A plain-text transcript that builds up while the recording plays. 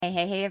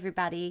Hey,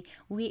 everybody.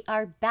 We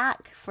are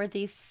back for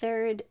the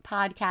third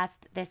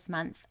podcast this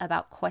month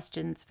about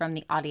questions from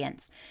the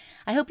audience.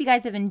 I hope you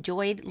guys have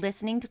enjoyed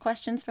listening to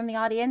questions from the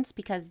audience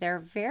because they're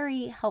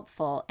very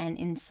helpful and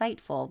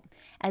insightful,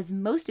 as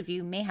most of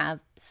you may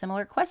have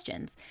similar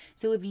questions.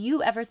 So if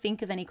you ever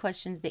think of any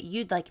questions that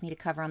you'd like me to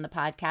cover on the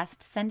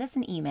podcast, send us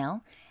an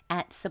email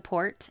at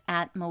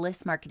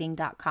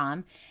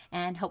support@melissmarketing.com,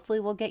 and hopefully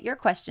we'll get your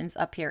questions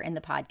up here in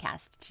the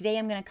podcast. Today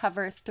I'm going to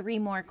cover 3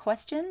 more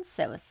questions,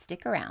 so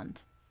stick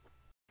around.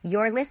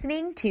 You're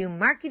listening to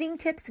Marketing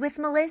Tips with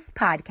Meliss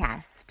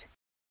podcast.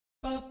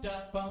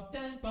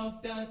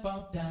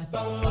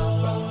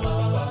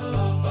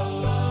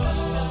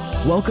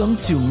 Welcome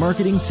to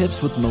Marketing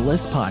Tips with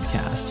Meliss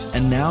podcast.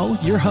 And now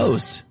your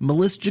host,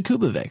 Meliss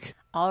Jakubovic.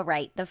 All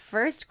right, the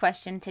first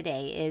question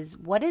today is,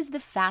 what is the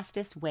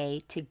fastest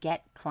way to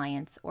get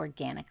clients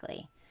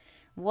organically?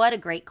 What a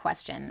great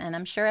question, and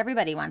I'm sure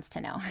everybody wants to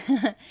know.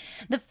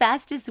 The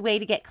fastest way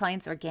to get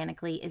clients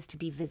organically is to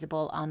be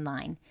visible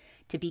online,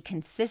 to be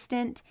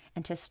consistent,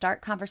 and to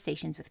start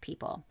conversations with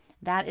people.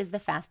 That is the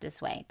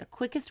fastest way, the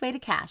quickest way to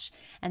cash,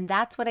 and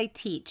that's what I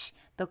teach,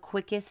 the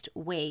quickest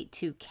way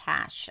to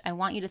cash. I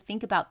want you to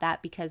think about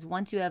that because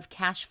once you have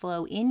cash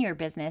flow in your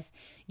business,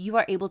 you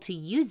are able to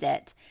use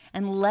it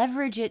and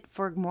leverage it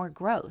for more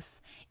growth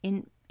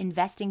in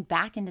investing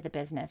back into the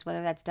business,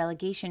 whether that's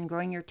delegation,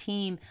 growing your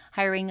team,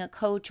 hiring a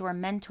coach or a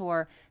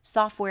mentor,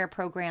 software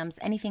programs,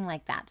 anything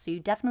like that. So you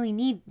definitely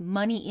need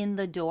money in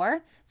the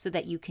door so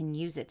that you can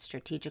use it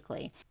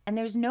strategically. And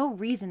there's no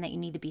reason that you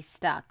need to be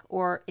stuck.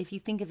 Or if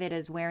you think of it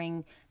as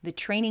wearing the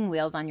training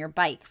wheels on your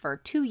bike for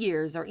 2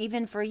 years or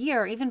even for a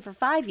year or even for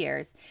 5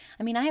 years.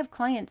 I mean, I have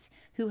clients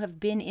who have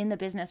been in the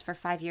business for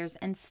 5 years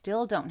and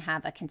still don't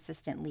have a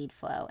consistent lead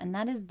flow. And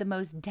that is the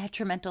most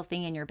detrimental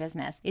thing in your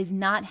business, is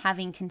not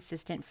having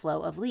consistent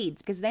flow of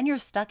leads, because then you're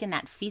stuck in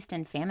that feast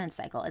and famine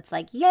cycle. It's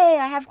like, yay,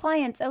 I have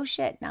clients. Oh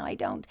shit, now I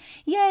don't.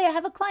 Yay, I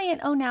have a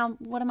client. Oh, now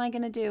what am I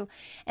going to do?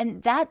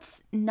 And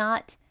that's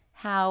not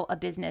how a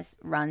business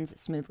runs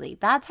smoothly.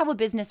 That's how a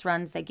business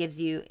runs that gives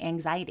you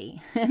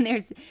anxiety. And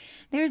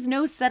there's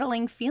no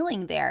settling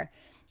feeling there.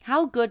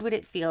 How good would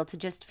it feel to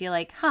just feel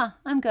like,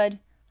 I'm good.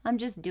 I'm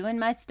just doing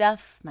my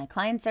stuff. My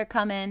clients are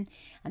coming.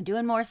 I'm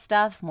doing more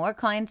stuff. More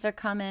clients are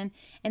coming.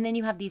 And then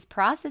you have these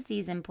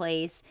processes in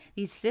place,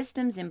 these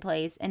systems in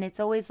place, and it's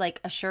always like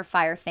a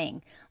surefire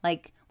thing.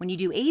 Like when you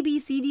do A, B,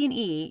 C, D, and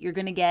E, you're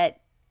going to get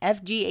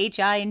F, G,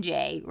 H, I, and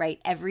J, right?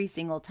 Every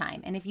single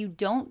time. And if you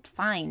don't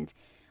find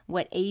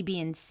what A, B,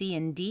 and C,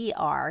 and D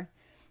are,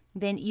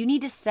 then you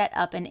need to set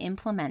up and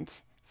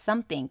implement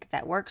something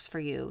that works for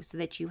you so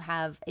that you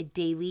have a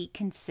daily,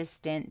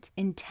 consistent,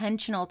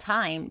 intentional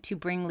time to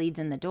bring leads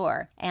in the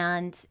door.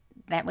 And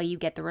that way you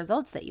get the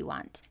results that you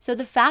want. So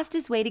the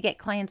fastest way to get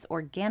clients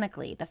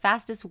organically, the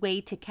fastest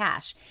way to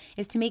cash,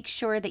 is to make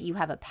sure that you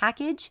have a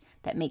package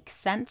that makes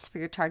sense for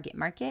your target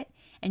market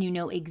and you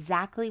know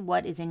exactly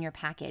what is in your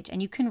package.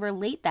 And you can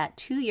relate that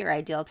to your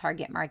ideal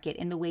target market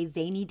in the way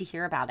they need to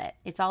hear about it.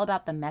 It's all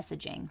about the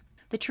messaging.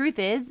 The truth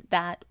is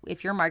that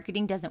if your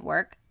marketing doesn't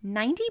work,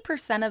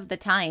 90% of the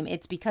time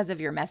it's because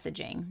of your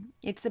messaging.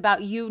 It's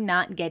about you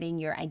not getting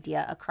your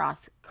idea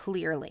across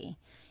clearly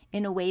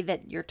in a way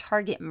that your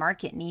target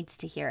market needs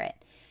to hear it.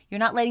 You're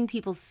not letting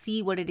people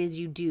see what it is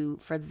you do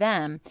for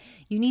them.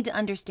 You need to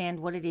understand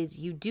what it is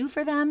you do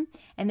for them,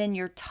 and then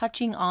you're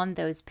touching on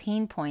those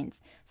pain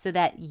points so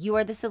that you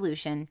are the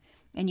solution.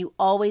 And you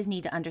always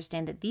need to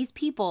understand that these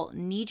people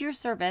need your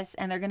service,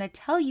 and they're going to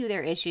tell you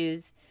their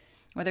issues,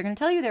 or they're going to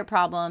tell you their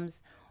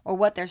problems, or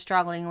what they're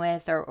struggling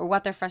with, or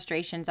what their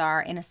frustrations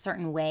are in a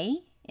certain way,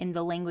 in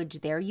the language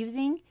they're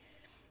using.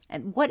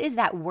 And what is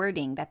that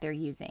wording that they're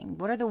using?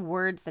 What are the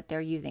words that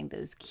they're using?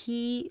 Those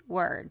key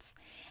words.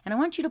 And I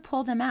want you to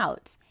pull them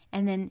out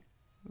and then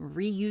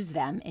reuse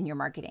them in your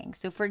marketing.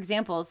 So for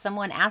example,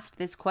 someone asked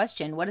this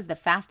question, what is the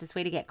fastest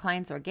way to get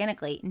clients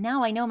organically?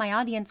 Now I know my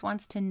audience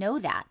wants to know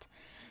that.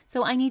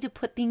 So I need to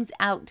put things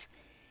out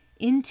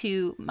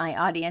into my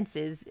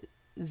audience's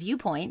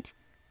viewpoint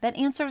that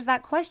answers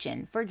that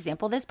question. For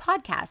example, this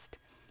podcast.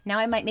 Now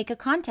I might make a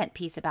content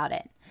piece about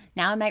it.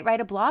 Now I might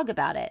write a blog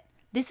about it.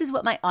 This is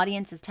what my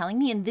audience is telling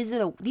me, and these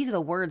are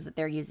the words that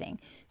they're using.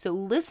 So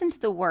listen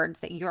to the words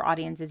that your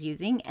audience is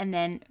using and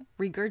then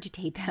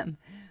regurgitate them.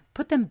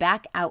 Put them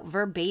back out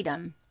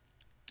verbatim,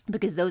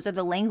 because those are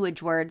the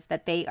language words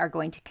that they are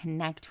going to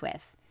connect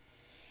with.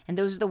 And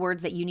those are the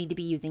words that you need to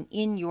be using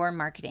in your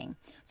marketing.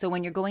 So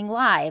when you're going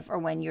live, or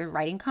when you're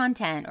writing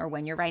content, or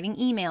when you're writing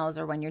emails,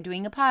 or when you're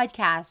doing a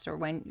podcast, or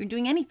when you're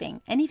doing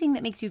anything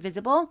that makes you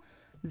visible,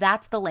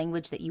 that's the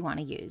language that you want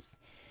to use.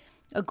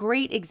 A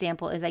great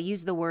example is I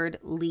use the word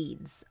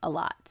leads a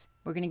lot.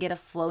 We're going to get a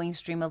flowing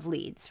stream of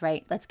leads,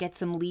 right? Let's get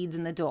some leads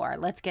in the door.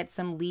 Let's get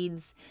some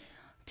leads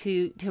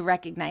to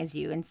recognize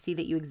you and see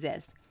that you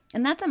exist.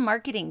 And that's a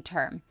marketing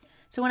term.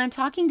 So when I'm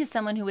talking to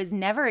someone who has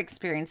never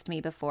experienced me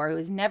before, who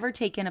has never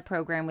taken a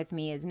program with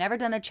me, has never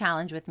done a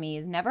challenge with me,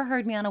 has never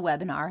heard me on a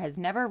webinar, has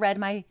never read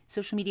my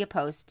social media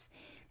posts,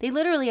 they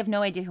literally have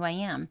no idea who I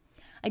am.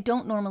 I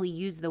don't normally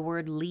use the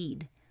word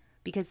lead.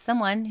 Because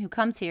someone who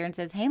comes here and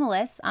says, hey,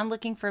 Melissa, I'm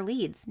looking for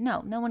leads.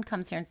 No one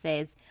comes here and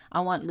says,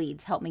 I want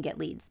leads. Help me get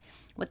leads.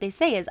 What they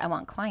say is, I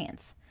want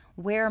clients.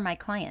 Where are my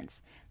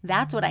clients?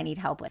 That's what I need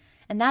help with.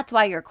 And that's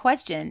why your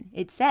question,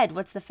 it said,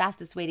 what's the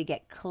fastest way to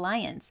get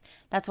clients?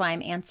 That's why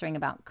I'm answering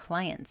about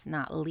clients,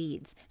 not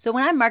leads. So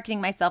when I'm marketing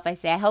myself, I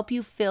say, I help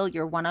you fill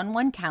your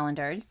one-on-one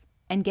calendars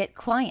and get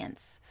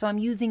clients. So I'm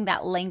using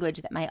that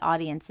language that my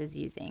audience is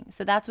using.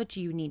 So that's what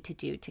you need to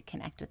do to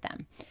connect with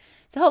them.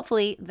 So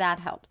hopefully that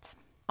helped.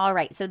 All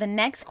right, so the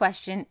next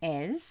question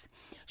is,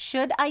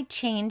 should I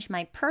change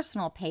my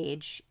personal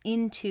page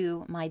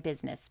into my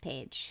business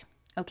page?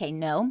 Okay,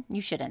 no, you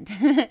shouldn't.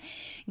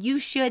 You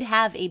should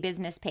have a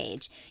business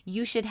page.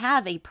 You should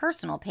have a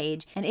personal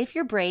page. And if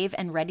you're brave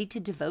and ready to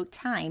devote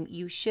time,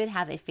 you should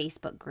have a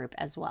Facebook group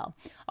as well.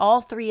 All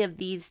three of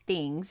these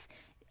things,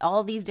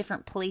 all these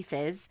different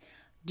places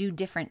do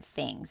different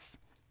things.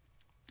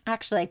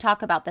 Actually, I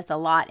talk about this a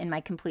lot in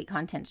my Complete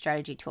Content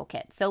Strategy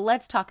Toolkit. So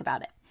let's talk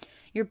about it.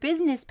 Your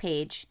business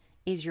page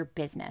is your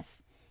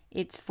business.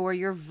 It's for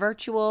your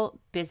virtual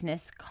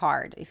business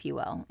card, if you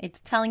will.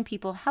 It's telling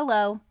people,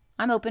 hello,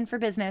 I'm open for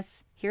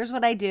business. Here's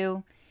what I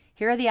do.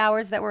 Here are the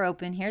hours that we're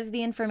open. Here's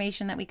the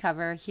information that we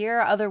cover. Here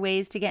are other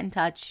ways to get in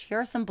touch. Here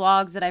are some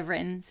blogs that I've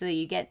written so that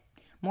you get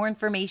more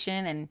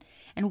information.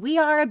 And we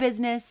are a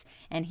business.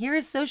 And here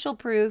is social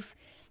proof.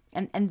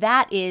 And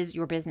that is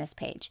your business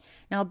page.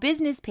 Now, a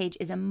business page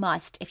is a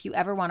must if you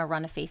ever want to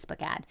run a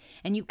Facebook ad.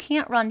 And you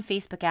can't run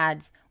Facebook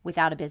ads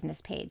without a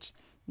business page.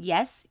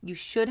 Yes, you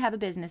should have a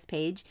business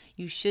page.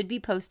 You should be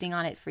posting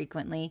on it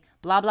frequently,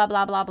 blah, blah,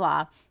 blah, blah,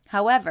 blah.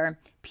 However,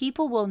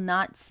 people will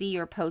not see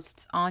your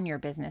posts on your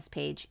business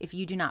page if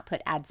you do not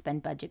put ad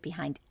spend budget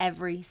behind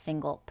every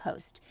single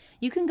post.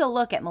 You can go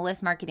look at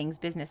Melissa Marketing's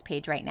business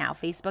page right now,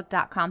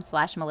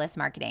 facebook.com/Melissa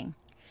Marketing.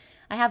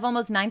 I have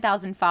almost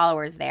 9,000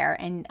 followers there,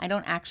 and I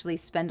don't actually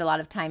spend a lot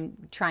of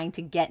time trying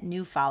to get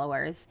new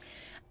followers.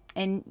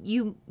 And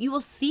you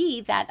will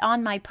see that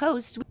on my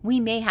post, we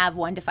may have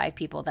 1 to 5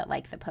 people that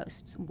like the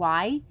posts.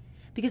 Why?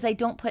 Because I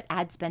don't put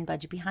ad spend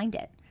budget behind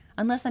it,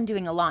 unless I'm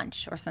doing a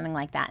launch or something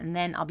like that. And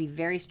then I'll be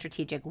very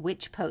strategic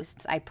which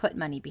posts I put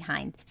money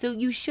behind. So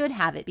you should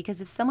have it,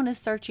 because if someone is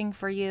searching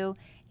for you,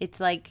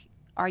 it's like,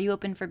 are you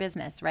open for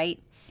business, right?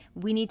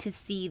 We need to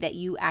see that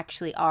you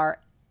actually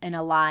are an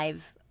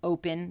alive,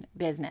 open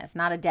business,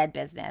 not a dead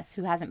business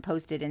who hasn't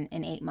posted in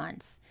 8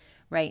 months.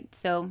 Right?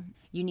 So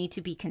you need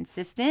to be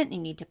consistent. You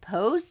need to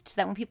post so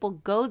that when people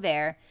go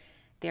there,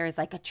 there is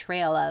like a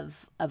trail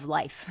of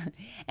life.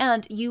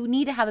 And you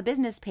need to have a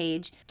business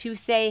page to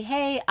say,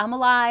 hey, I'm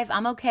alive.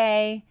 I'm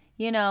okay.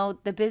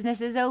 The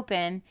business is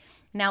open.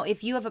 Now,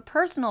 if you have a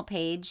personal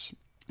page,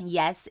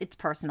 yes, it's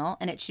personal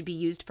and it should be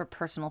used for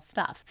personal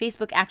stuff.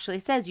 Facebook actually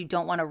says you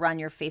don't want to run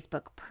your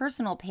Facebook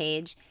personal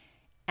page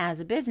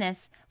as a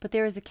business, but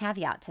there is a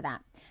caveat to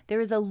that. There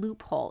is a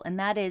loophole, and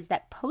that is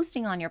that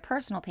posting on your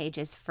personal page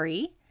is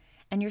free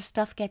and your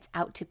stuff gets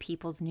out to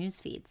people's news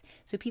feeds.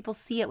 So people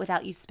see it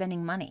without you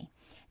spending money.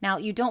 Now,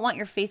 you don't want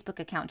your Facebook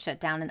account shut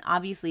down, and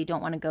obviously you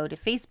don't want to go to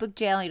Facebook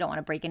jail. You don't want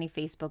to break any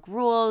Facebook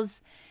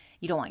rules.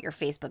 You don't want your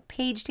Facebook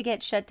page to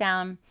get shut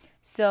down.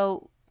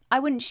 So I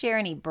wouldn't share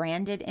any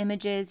branded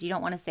images. You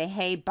don't want to say,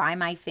 hey, buy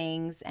my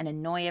things and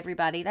annoy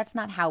everybody. That's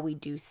not how we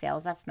do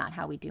sales. That's not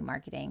how we do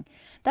marketing.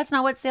 That's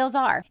not what sales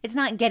are. It's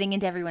not getting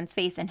into everyone's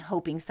face and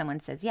hoping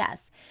someone says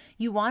yes.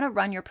 You want to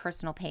run your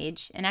personal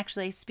page. And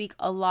actually, I speak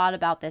a lot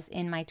about this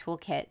in my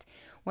toolkit,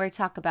 where I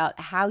talk about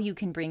how you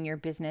can bring your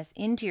business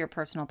into your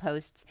personal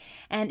posts.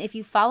 And if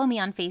you follow me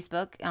on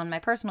Facebook, on my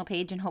personal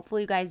page, and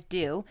hopefully you guys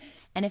do,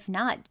 and if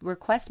not,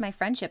 request my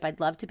friendship. I'd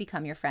love to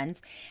become your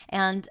friends,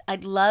 and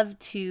I'd love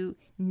to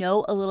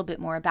know a little bit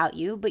more about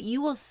you. But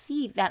you will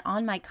see that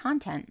on my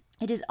content,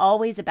 it is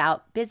always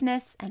about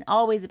business and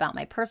always about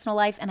my personal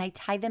life, and I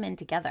tie them in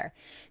together.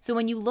 So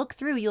when you look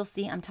through, you'll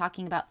see I'm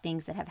talking about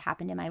things that have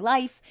happened in my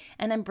life,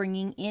 and I'm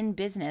bringing in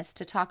business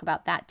to talk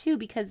about that too,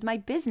 because my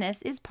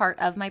business is part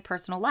of my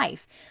personal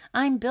life.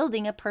 I'm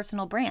building a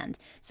personal brand.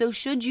 So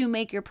should you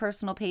make your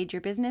personal page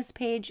your business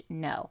page?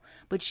 No.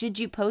 But should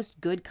you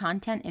post good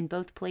content in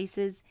both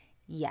places?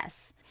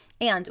 Yes.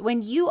 And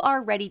when you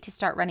are ready to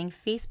start running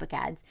Facebook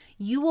ads,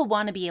 you will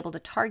want to be able to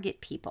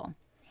target people.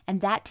 And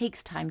that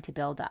takes time to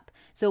build up.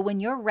 So when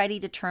you're ready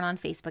to turn on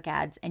Facebook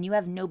ads and you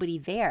have nobody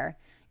there,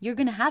 you're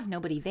going to have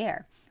nobody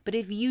there. But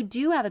if you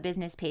do have a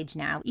business page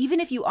now, even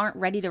if you aren't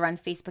ready to run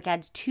Facebook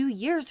ads 2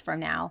 years from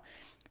now,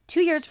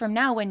 2 years from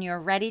now, when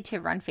you're ready to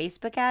run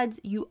Facebook ads,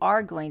 you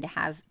are going to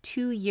have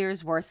 2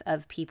 years worth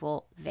of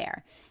people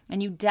there.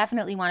 And you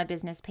definitely want a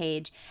business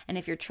page. And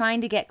if you're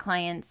trying to get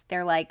clients,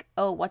 they're like,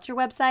 oh, what's your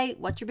website?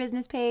 What's your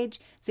business page?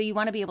 So you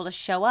want to be able to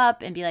show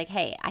up and be like,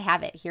 hey, I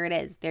have it. Here it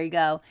is. There you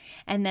go.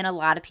 And then a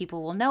lot of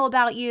people will know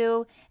about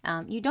you.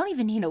 You don't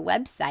even need a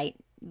website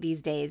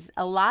these days.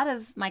 A lot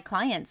of my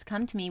clients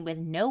come to me with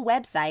no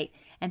website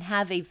and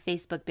have a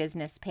Facebook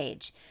business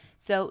page.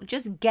 So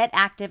just get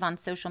active on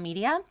social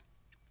media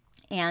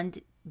and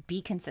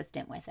be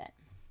consistent with it.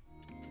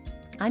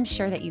 I'm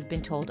sure that you've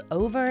been told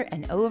over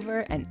and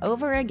over and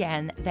over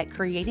again that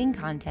creating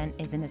content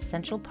is an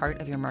essential part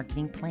of your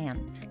marketing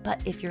plan.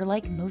 But if you're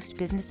like most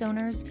business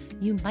owners,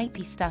 you might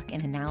be stuck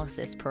in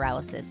analysis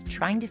paralysis,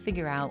 trying to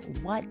figure out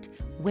what,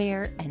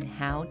 where, and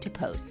how to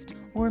post.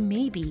 Or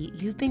maybe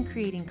you've been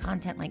creating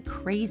content like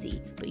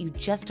crazy, but you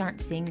just aren't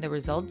seeing the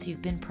results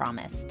you've been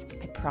promised.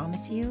 I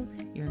promise you,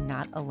 you're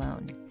not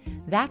alone.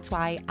 That's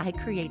why I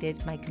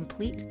created my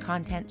Complete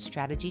Content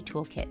Strategy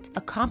Toolkit,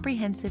 a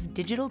comprehensive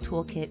digital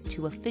toolkit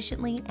to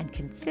efficiently and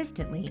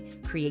consistently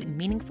create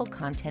meaningful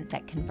content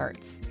that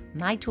converts.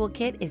 My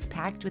toolkit is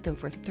packed with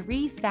over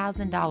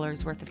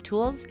 $3,000 worth of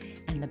tools,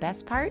 and the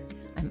best part,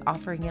 I'm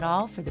offering it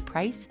all for the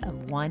price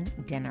of one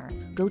dinner.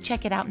 Go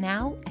check it out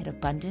now at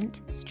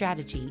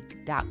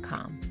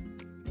abundantstrategy.com.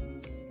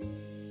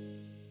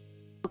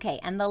 Okay,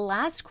 and the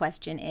last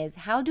question is,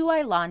 how do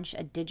I launch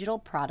a digital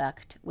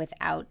product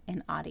without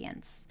an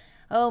audience?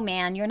 Oh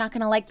man, you're not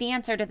going to like the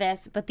answer to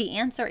this, but the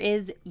answer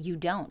is you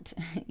don't.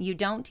 You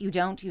don't.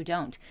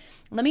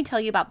 Let me tell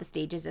you about the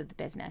stages of the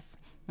business.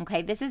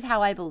 Okay, this is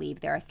how I believe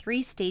there are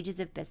 3 stages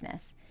of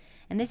business.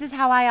 And this is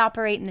how I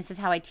operate, and this is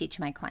how I teach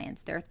my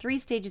clients. There are 3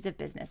 stages of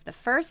business. The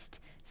first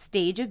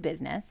stage of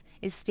business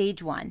is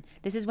stage 1.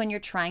 This is when you're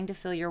trying to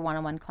fill your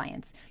one-on-one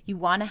clients. You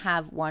want to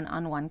have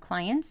one-on-one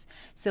clients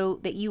so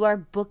that you are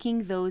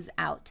booking those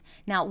out.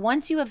 Now,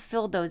 once you have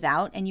filled those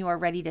out and you are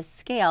ready to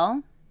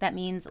scale, that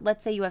means,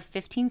 let's say you have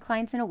 15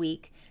 clients in a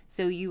week.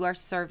 So you are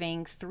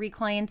serving 3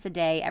 clients a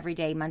day, every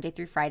day, Monday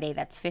through Friday.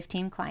 That's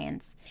 15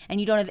 clients.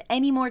 And you don't have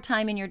any more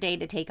time in your day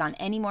to take on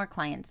any more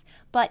clients.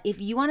 But if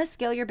you want to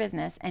scale your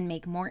business and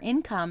make more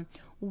income,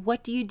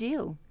 what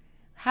do?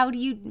 How do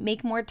you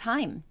make more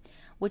time?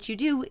 What you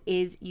do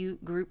is you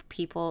group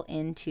people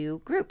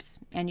into groups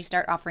and you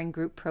start offering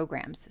group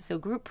programs. So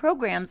group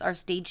programs are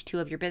stage 2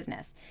 of your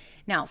business.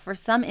 Now, for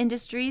some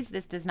industries,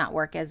 this does not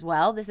work as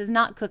well. This is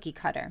not cookie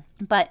cutter.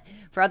 But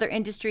for other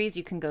industries,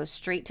 you can go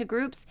straight to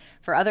groups.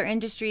 For other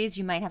industries,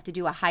 you might have to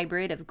do a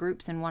hybrid of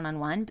groups and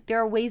one-on-one. But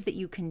there are ways that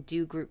you can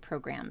do group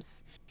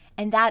programs.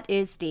 And that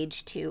is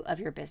stage 2 of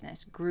your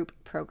business, group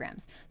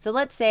programs. So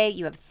let's say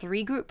you have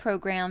 3 group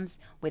programs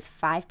with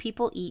 5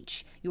 people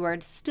each. You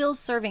are still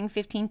serving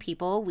 15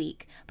 people a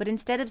week, but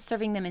instead of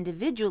serving them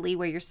individually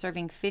where you're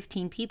serving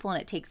 15 people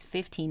and it takes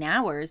 15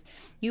 hours,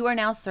 you are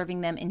now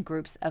serving them in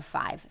groups of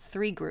 5.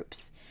 3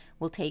 groups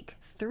will take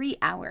 3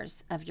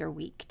 hours of your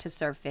week to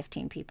serve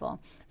 15 people.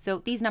 So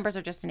these numbers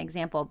are just an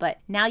example, but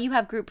now you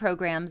have group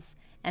programs,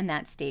 and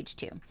that's stage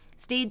 2.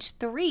 Stage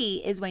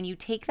 3 is when you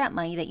take that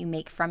money that you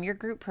make from your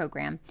group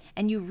program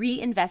and you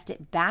reinvest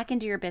it back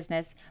into your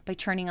business by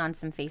turning on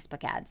some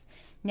Facebook ads.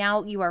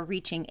 Now you are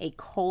reaching a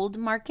cold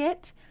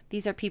market.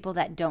 These are people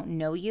that don't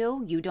know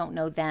you. You don't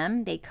know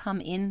them. They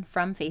come in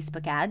from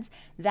Facebook ads.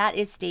 That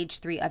is stage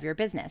 3 of your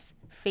business,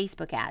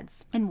 Facebook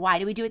ads. And why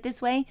do we do it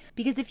this way?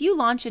 Because if you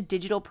launch a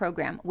digital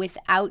program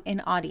without an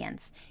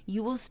audience,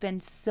 you will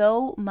spend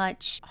so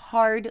much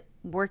hard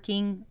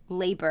working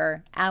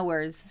labor,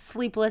 hours,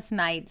 sleepless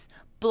nights,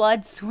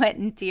 blood, sweat,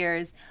 and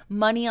tears,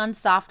 money on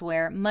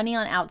software, money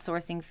on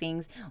outsourcing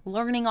things,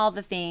 learning all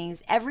the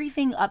things,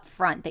 everything up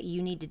front that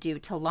you need to do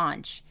to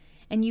launch,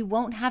 and you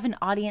won't have an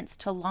audience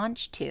to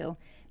launch to,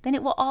 then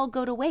it will all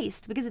go to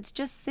waste because it's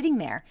just sitting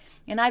there.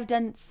 And I've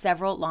done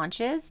several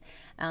launches.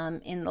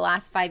 In the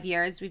last 5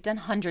 years, we've done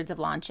hundreds of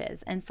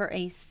launches. And for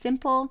a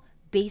simple,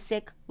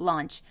 basic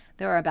launch,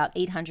 there are about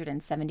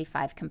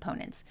 875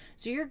 components.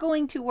 So you're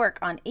going to work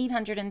on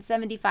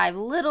 875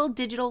 little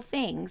digital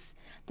things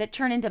that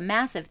turn into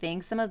massive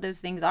things. Some of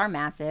those things are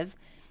massive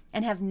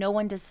and have no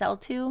one to sell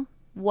to.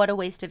 What a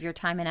waste of your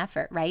time and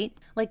effort, right?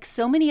 Like,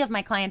 so many of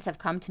my clients have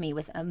come to me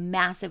with a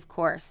massive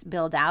course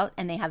built out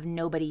and they have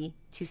nobody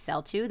to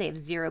sell to. They have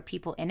 0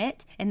 people in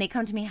it. And they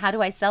come to me, how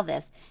do I sell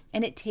this?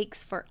 And it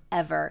takes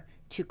forever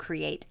to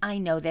create. I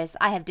know this.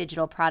 I have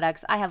digital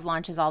products. I have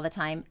launches all the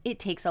time. It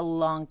takes a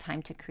long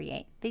time to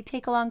create. They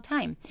take a long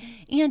time.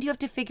 And you have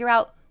to figure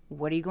out,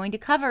 what are you going to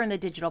cover in the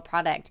digital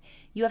product?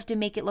 You have to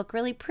make it look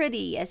really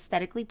pretty,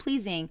 aesthetically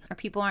pleasing, or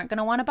people aren't going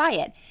to want to buy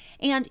it.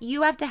 And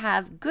you have to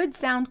have good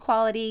sound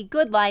quality,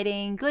 good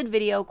lighting, good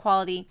video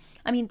quality.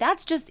 I mean,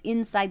 that's just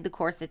inside the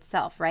course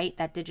itself, right?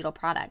 That digital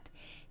product.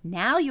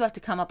 Now you have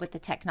to come up with the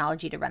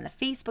technology to run the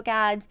Facebook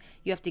ads.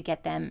 You have to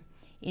get them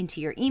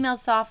into your email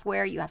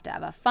software. You have to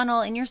have a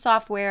funnel in your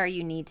software.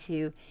 You need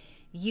to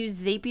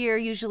use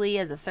Zapier usually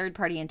as a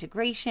third-party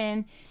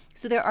integration.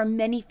 So there are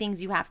many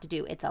things you have to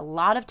do. It's a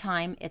lot of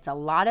time. It's a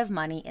lot of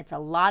money. It's a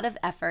lot of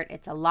effort.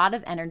 It's a lot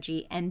of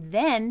energy. And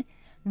then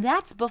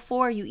that's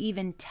before you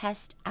even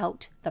test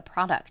out the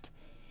product.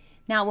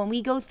 Now, when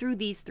we go through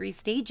these 3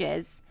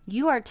 stages,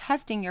 you are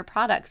testing your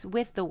products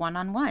with the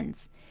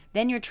one-on-ones.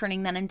 Then you're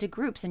turning that into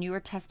groups and you are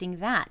testing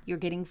that. You're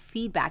getting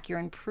feedback. You're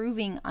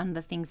improving on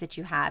the things that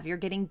you have. You're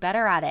getting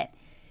better at it.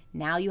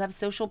 Now you have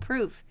social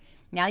proof.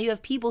 Now you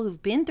have people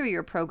who've been through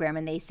your program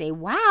and they say,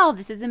 wow,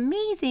 this is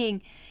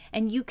amazing.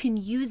 And you can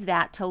use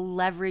that to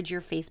leverage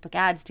your Facebook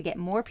ads to get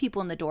more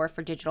people in the door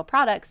for digital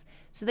products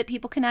so that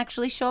people can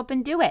actually show up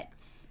and do it.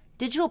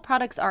 Digital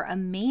products are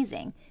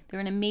amazing. They're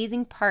an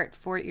amazing part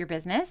for your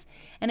business,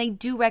 and I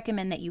do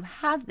recommend that you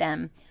have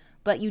them,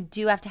 but you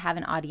do have to have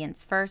an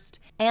audience first,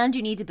 and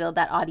you need to build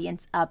that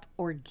audience up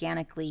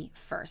organically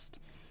first.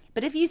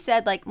 But if you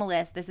said like,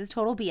 Melissa, this is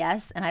total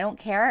BS and I don't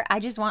care,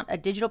 I just want a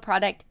digital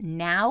product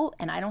now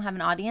and I don't have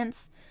an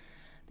audience,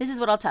 this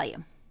is what I'll tell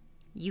you.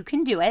 You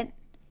can do it.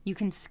 You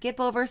can skip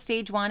over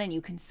stage 1 and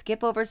you can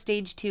skip over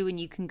stage 2 and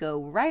you can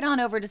go right on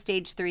over to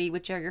stage 3,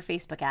 which are your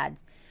Facebook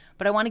ads.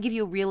 But I want to give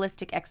you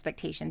realistic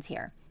expectations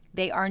here.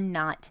 They are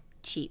not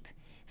cheap.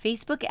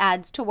 Facebook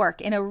ads to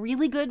work in a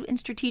really good and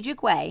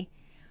strategic way,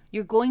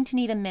 you're going to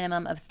need a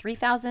minimum of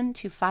 $3,000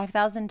 to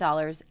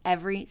 $5,000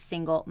 every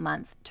single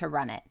month to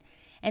run it.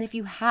 And if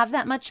you have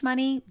that much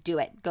money, do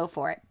it. Go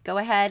for it. Go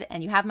ahead,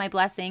 and you have my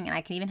blessing, and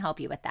I can even help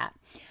you with that.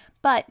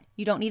 But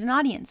you don't need an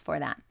audience for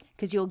that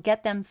because you'll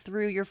get them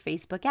through your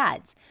Facebook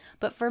ads.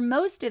 But for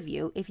most of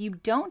you, if you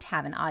don't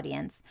have an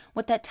audience,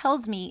 what that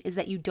tells me is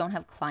that you don't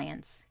have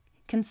clients,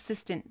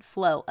 consistent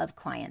flow of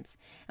clients.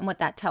 And what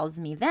that tells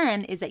me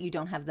then is that you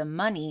don't have the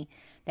money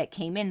that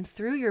came in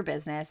through your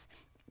business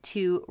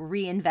to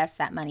reinvest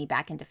that money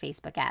back into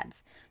Facebook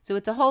ads. So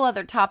it's a whole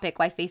other topic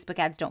why Facebook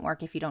ads don't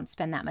work if you don't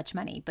spend that much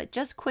money. But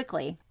just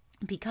quickly,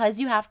 because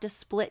you have to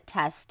split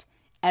test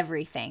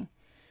everything.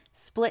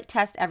 Split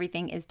test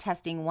everything is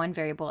testing one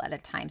variable at a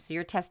time. So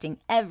you're testing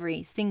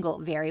every single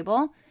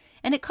variable,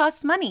 and it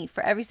costs money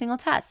for every single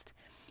test.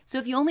 So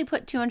if you only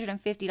put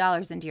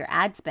 $250 into your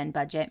ad spend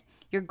budget,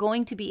 you're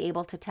going to be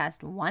able to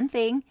test one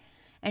thing,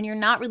 and you're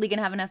not really going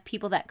to have enough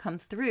people that come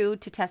through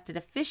to test it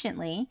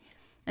efficiently.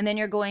 And then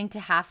you're going to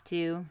have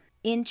to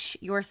inch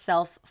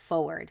yourself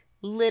forward,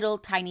 little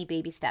tiny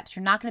baby steps.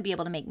 You're not going to be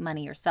able to make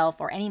money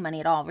yourself or any money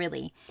at all,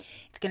 really.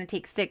 It's going to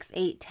take 6,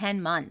 8, 10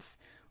 months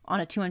on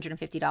a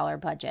 $250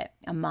 budget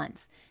a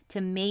month to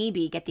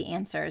maybe get the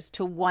answers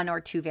to 1 or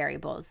 2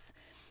 variables.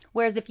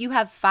 Whereas if you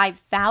have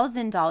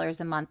 $5,000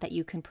 a month that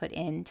you can put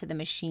into the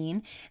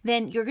machine,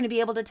 then you're going to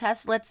be able to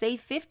test, let's say,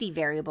 50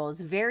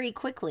 variables very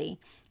quickly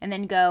and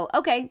then go,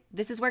 okay,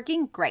 this is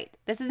working, great.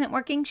 This isn't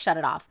working, shut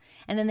it off.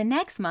 And then the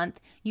next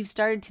month, you've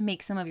started to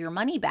make some of your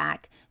money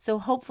back. So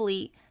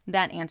hopefully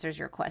that answers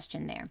your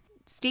question there.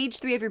 Stage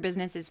 3 of your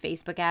business is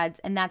Facebook ads,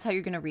 and that's how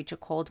you're going to reach a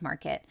cold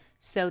market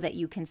so that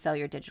you can sell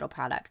your digital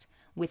product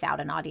without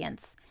an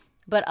audience.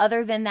 But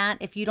other than that,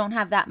 if you don't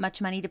have that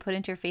much money to put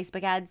into your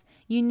Facebook ads,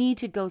 you need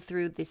to go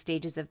through the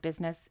stages of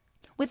business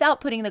without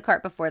putting the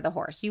cart before the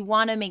horse. You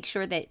want to make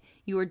sure that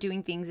you are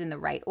doing things in the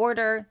right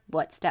order,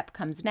 what step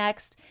comes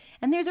next.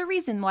 And there's a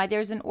reason why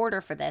there's an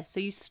order for this. So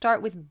you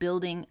start with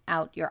building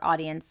out your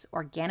audience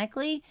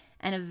organically,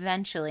 and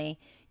eventually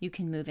you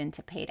can move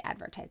into paid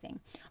advertising.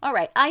 All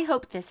right, I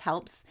hope this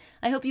helps.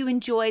 I hope you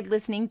enjoyed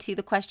listening to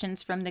the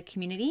questions from the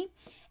community,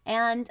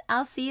 and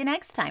I'll see you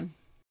next time.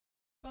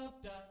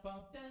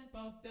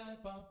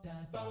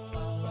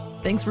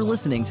 Thanks for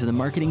listening to the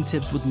Marketing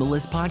Tips with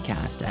Melissa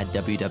podcast at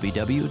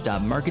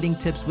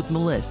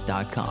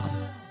www.marketingtipswithmelissa.com.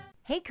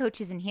 Hey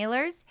coaches and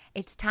healers,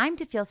 it's time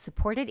to feel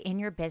supported in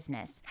your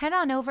business. Head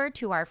on over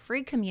to our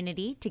free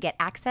community to get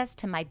access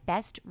to my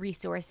best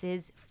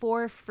resources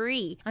for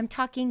free. I'm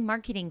talking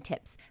marketing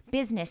tips,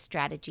 business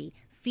strategy,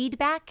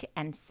 feedback,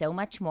 and so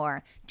much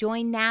more.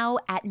 Join now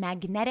at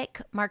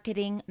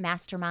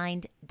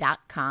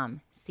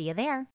magneticmarketingmastermind.com. See you there.